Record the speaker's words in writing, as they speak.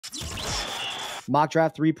Mock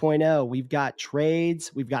Draft 3.0, we've got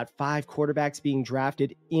trades. We've got 5 quarterbacks being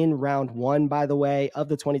drafted in round 1, by the way, of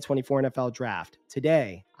the 2024 NFL Draft.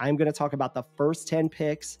 Today, I'm going to talk about the first 10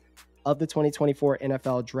 picks of the 2024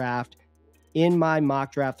 NFL Draft in my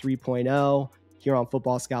Mock Draft 3.0 here on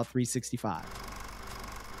Football Scout 365.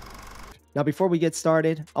 Now, before we get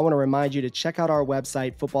started, I want to remind you to check out our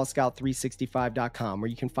website, footballscout365.com, where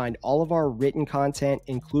you can find all of our written content,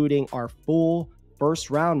 including our full first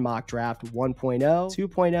round mock draft 1.0,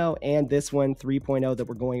 2.0, and this one 3.0 that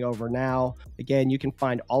we're going over now. Again, you can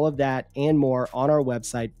find all of that and more on our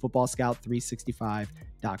website,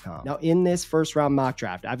 footballscout365.com. Now, in this first round mock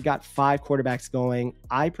draft, I've got 5 quarterbacks going.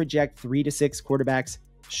 I project 3 to 6 quarterbacks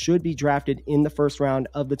should be drafted in the first round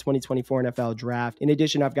of the 2024 NFL Draft. In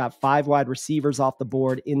addition, I've got 5 wide receivers off the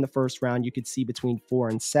board in the first round. You could see between 4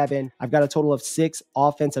 and 7. I've got a total of 6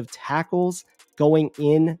 offensive tackles going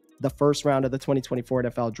in the first round of the 2024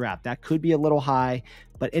 NFL Draft. That could be a little high,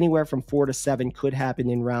 but anywhere from 4 to 7 could happen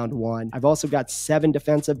in round 1. I've also got 7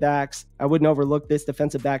 defensive backs. I wouldn't overlook this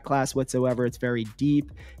defensive back class whatsoever. It's very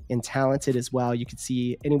deep and talented as well. You could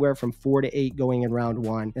see anywhere from 4 to 8 going in round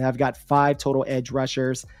 1. And I've got 5 total edge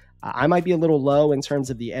rushers. I might be a little low in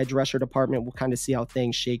terms of the edge rusher department. We'll kind of see how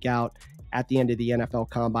things shake out at the end of the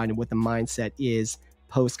NFL Combine and what the mindset is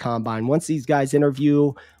post-Combine. Once these guys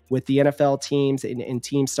interview with the NFL teams and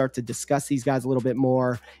teams start to discuss these guys a little bit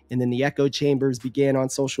more, and then the echo chambers begin on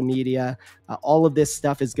social media, all of this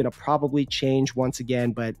stuff is going to probably change once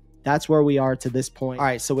again, but that's where we are to this point. All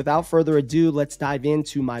right, so without further ado, let's dive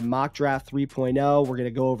into my mock draft 3.0. We're going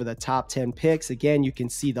to go over the top 10 picks. Again, you can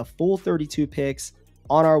see the full 32 picks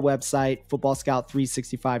on our website,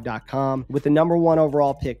 footballscout365.com. With the number 1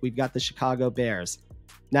 overall pick, we've got the Chicago Bears.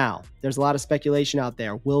 Now, there's a lot of speculation out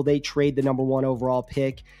there. Will they trade the number 1 overall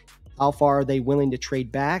pick? How far are they willing to trade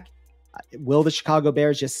back? Will the Chicago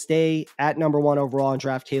Bears just stay at number 1 overall and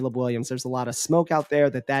draft Caleb Williams? There's a lot of smoke out there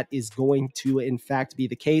that is going to, in fact, be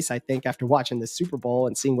the case. I think after watching the Super Bowl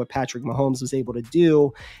and seeing what Patrick Mahomes was able to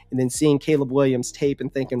do, and then seeing Caleb Williams tape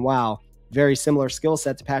and thinking, wow, very similar skill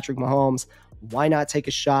set to Patrick Mahomes. Why not take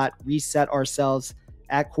a shot, reset ourselves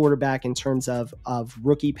at quarterback in terms of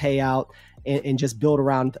rookie payout, and just build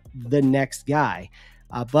around the next guy?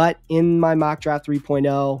 But in my mock draft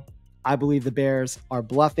 3.0, I believe the Bears are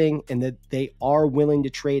bluffing and that they are willing to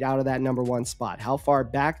trade out of that number 1 spot. How far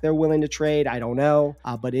back they're willing to trade, I don't know.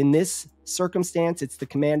 But in this circumstance, it's the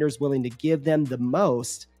Commanders willing to give them the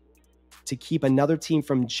most to keep another team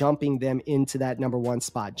from jumping them into that number 1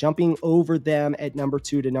 spot, jumping over them at number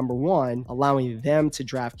 2 to number 1, allowing them to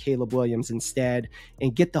draft Caleb Williams instead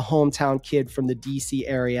and get the hometown kid from the DC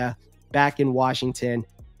area back in Washington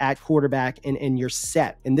at quarterback, and you're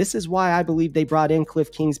set. And this is why I believe they brought in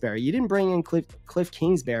Kliff Kingsbury. You didn't bring in Kliff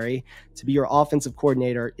Kingsbury to be your offensive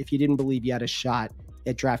coordinator if you didn't believe you had a shot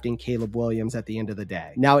at drafting Caleb Williams at the end of the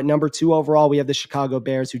day. Now at number 2 overall, we have the Chicago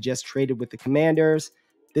Bears, who just traded with the Commanders.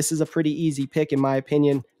 This is a pretty easy pick in my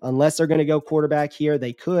opinion. Unless they're going to go quarterback here,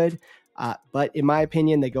 they could. But in my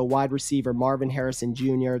opinion, they go wide receiver Marvin Harrison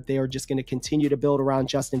Jr. They are just going to continue to build around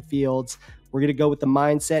Justin Fields. We're going to go with the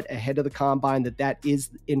mindset ahead of the Combine that is,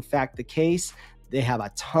 in fact, the case. They have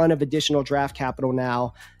a ton of additional draft capital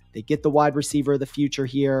now. They get the wide receiver of the future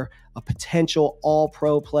here, a potential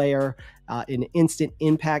all-pro player, an instant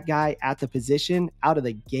impact guy at the position out of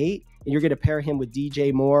the gate. And you're going to pair him with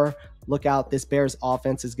DJ Moore. Look out, this Bears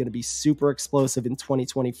offense is going to be super explosive in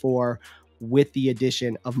 2024 with the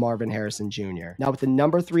addition of Marvin Harrison Jr. Now, with the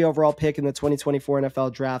number 3 overall pick in the 2024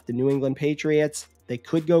 NFL Draft, the New England Patriots, they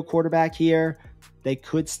could go quarterback here. They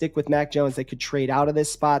could stick with Mac Jones. They could trade out of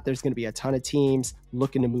this spot. There's going to be a ton of teams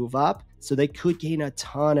looking to move up, so they could gain a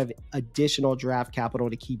ton of additional draft capital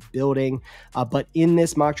to keep building. But in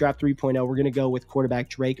this mock draft 3.0, we're going to go with quarterback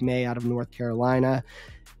Drake May out of North Carolina.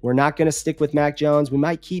 We're not going to stick with Mac Jones. We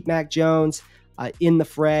might keep Mac Jones in the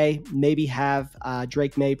fray, maybe have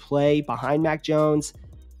Drake May play behind Mac Jones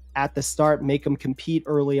at the start, make him compete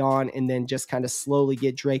early on, and then just kind of slowly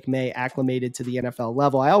get Drake May acclimated to the NFL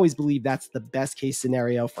level. I always believe that's the best case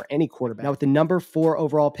scenario for any quarterback. Now, with the number 4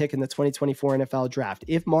 overall pick in the 2024 NFL Draft,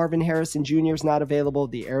 if Marvin Harrison Jr. is not available,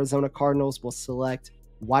 the Arizona Cardinals will select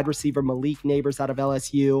wide receiver Malik Neighbors out of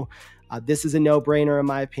LSU. This is a no-brainer in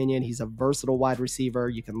my opinion. He's a versatile wide receiver.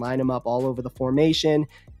 You can line him up all over the formation.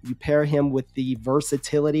 You pair him with the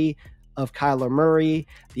versatility of Kyler Murray,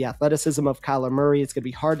 the athleticism of Kyler Murray. It's going to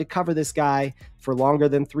be hard to cover this guy for longer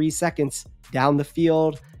than 3 seconds down the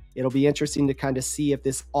field. It'll be interesting to kind of see if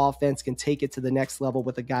this offense can take it to the next level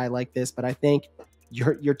with a guy like this, but I think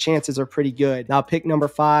your chances are pretty good. Now, pick number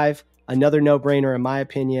 5, another no-brainer in my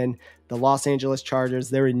opinion, the Los Angeles Chargers.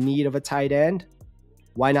 They're in need of a tight end.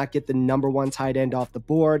 why not get the #1 tight end off the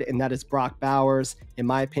board? And that is Brock Bowers. In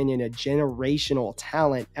my opinion, a generational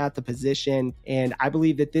talent at the position. And I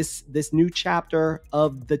believe that this new chapter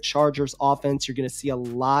of the Chargers offense, you're going to see a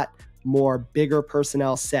lot more bigger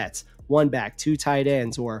personnel sets. 1 back, 2 tight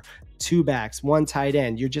ends, or 2 backs, 1 tight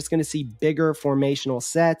end. You're just going to see bigger formational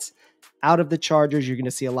sets out of the Chargers. You're going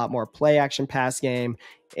to see a lot more play action pass game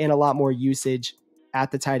and a lot more usage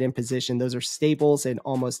at the tight end position. Those are staples in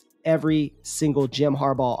almost every single Jim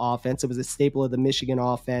Harbaugh offense. It was a staple of the Michigan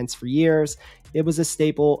offense for years. It was a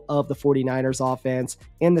staple of the 49ers offense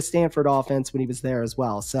and the Stanford offense when he was there as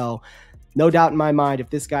well. So no doubt in my mind, if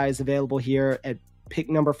this guy is available here at pick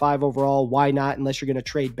 #5 overall, why not? Unless you're going to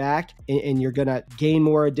trade back and you're going to gain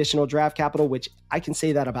more additional draft capital, which I can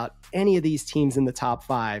say that about any of these teams in the top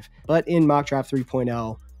 5. But in Mock Draft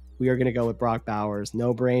 3.0, we are going to go with Brock Bowers.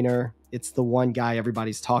 No brainer. It's the one guy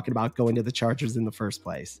everybody's talking about going to the Chargers in the first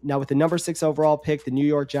place. Now, with the #6 overall pick, the New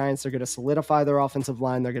York Giants are going to solidify their offensive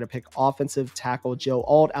line. They're going to pick offensive tackle Joe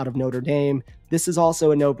Alt out of Notre Dame. This is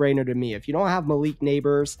also a no-brainer to me. If you don't have Malik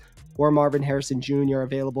Neighbors or Marvin Harrison Jr.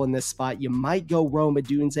 available in this spot, you might go Rome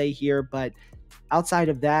Odunze here, but outside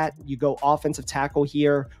of that, you go offensive tackle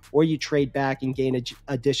here, or you trade back and gain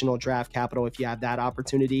additional draft capital if you have that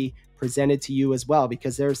opportunity presented to you as well,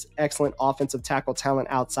 because there's excellent offensive tackle talent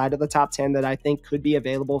outside of the top 10 that I think could be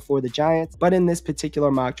available for the Giants. But in this particular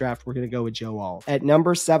mock draft, we're going to go with Joe Alt. At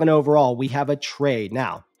 #7 overall, we have a trade.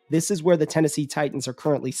 Now, this is where the Tennessee Titans are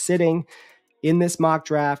currently sitting in this mock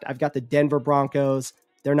draft. I've got the Denver Broncos.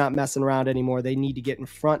 They're not messing around anymore. They need to get in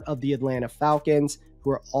front of the Atlanta Falcons,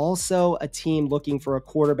 who are also a team looking for a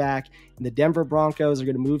quarterback. And the Denver Broncos are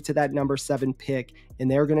going to move to that #7 pick,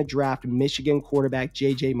 and they're going to draft Michigan quarterback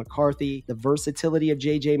J.J. McCarthy. The versatility of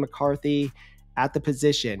J.J. McCarthy at the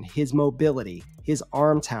position, his mobility, his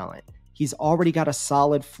arm talent. He's already got a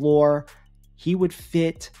solid floor. He would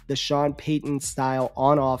fit the Sean Payton style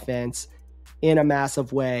on offense in a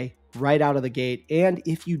massive way right out of the gate. And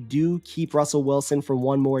if you do keep Russell Wilson for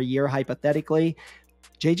 1 more year, hypothetically,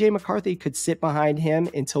 J.J. McCarthy could sit behind him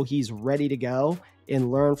until he's ready to go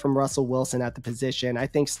and learn from Russell Wilson at the position. I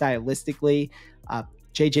think stylistically,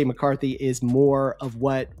 J.J. McCarthy is more of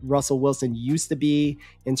what Russell Wilson used to be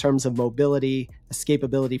in terms of mobility,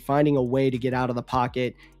 escapability, finding a way to get out of the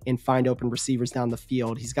pocket and find open receivers down the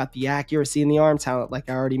field. He's got the accuracy and the arm talent, like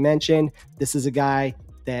I already mentioned. This is a guy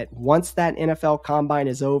that once that NFL combine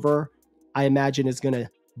is over, I imagine is going to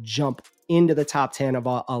jump into the top 10 of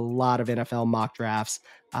a lot of NFL mock drafts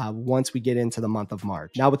once we get into the month of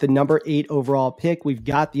March. Now, with the #8 overall pick, we've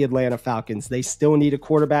got the Atlanta Falcons. They still need a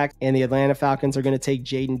quarterback, and the Atlanta Falcons are going to take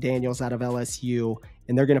Jaden Daniels out of LSU,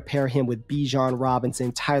 and they're going to pair him with Bijan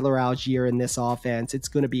Robinson, Tyler Algier in this offense. It's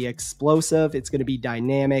going to be explosive. It's going to be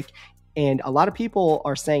dynamic. And a lot of people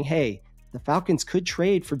are saying, hey, the Falcons could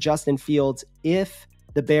trade for Justin Fields if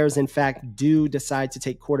the Bears, in fact, do decide to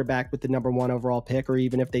take quarterback with the #1 overall pick, or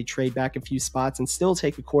even if they trade back a few spots and still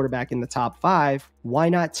take a quarterback in the top 5, why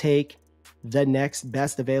not take the next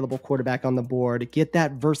best available quarterback on the board, get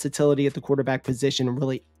that versatility at the quarterback position and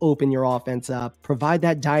really open your offense up, provide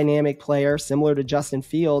that dynamic player similar to Justin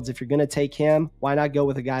Fields. If you're going to take him, why not go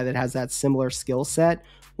with a guy that has that similar skill set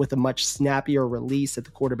with a much snappier release at the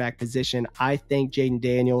quarterback position? I think Jaden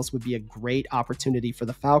Daniels would be a great opportunity for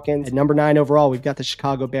the Falcons. At #9 overall, we've got the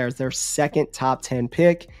Chicago Bears, their second top 10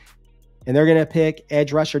 pick, and they're going to pick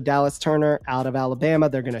edge rusher Dallas Turner out of Alabama.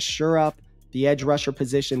 They're going to shore up the edge rusher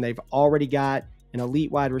position. They've already got an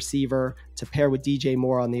elite wide receiver to pair with DJ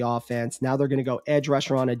Moore on the offense. Now they're going to go edge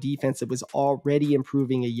rusher on a defense that was already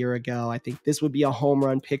improving a year ago. I think this would be a home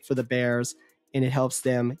run pick for the Bears, and it helps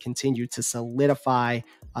them continue to solidify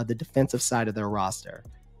the defensive side of their roster.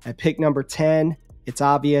 At pick #10, it's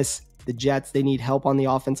obvious the Jets, they need help on the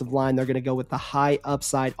offensive line. They're going to go with the high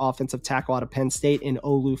upside offensive tackle out of Penn State in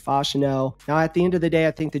Olu Fashanu. Now, at the end of the day,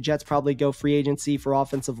 I think the Jets probably go free agency for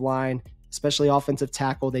offensive line, especially offensive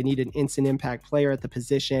tackle. They need an instant impact player at the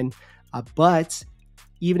position. But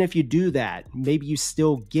even if you do that, maybe you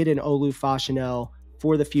still get an Olu Fashanu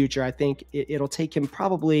for the future. I think it'll take him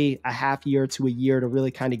probably a half year to a year to really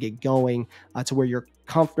kind of get going to where you're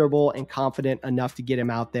comfortable and confident enough to get him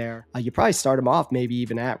out there. You probably start him off maybe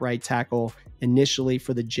even at right tackle initially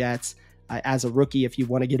for the Jets as a rookie if you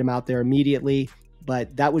want to get him out there immediately.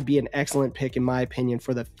 But that would be an excellent pick, in my opinion,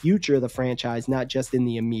 for the future of the franchise, not just in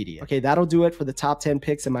the immediate. Okay, that'll do it for the top 10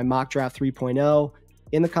 picks in my mock draft 3.0.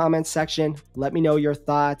 In the comments section, let me know your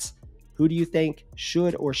thoughts. Who do you think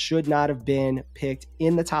should or should not have been picked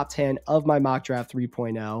in the top 10 of my mock draft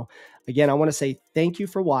 3.0? Again, I want to say thank you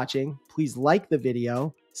for watching. Please like the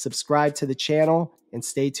video, subscribe to the channel, and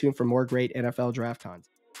stay tuned for more great NFL draft content.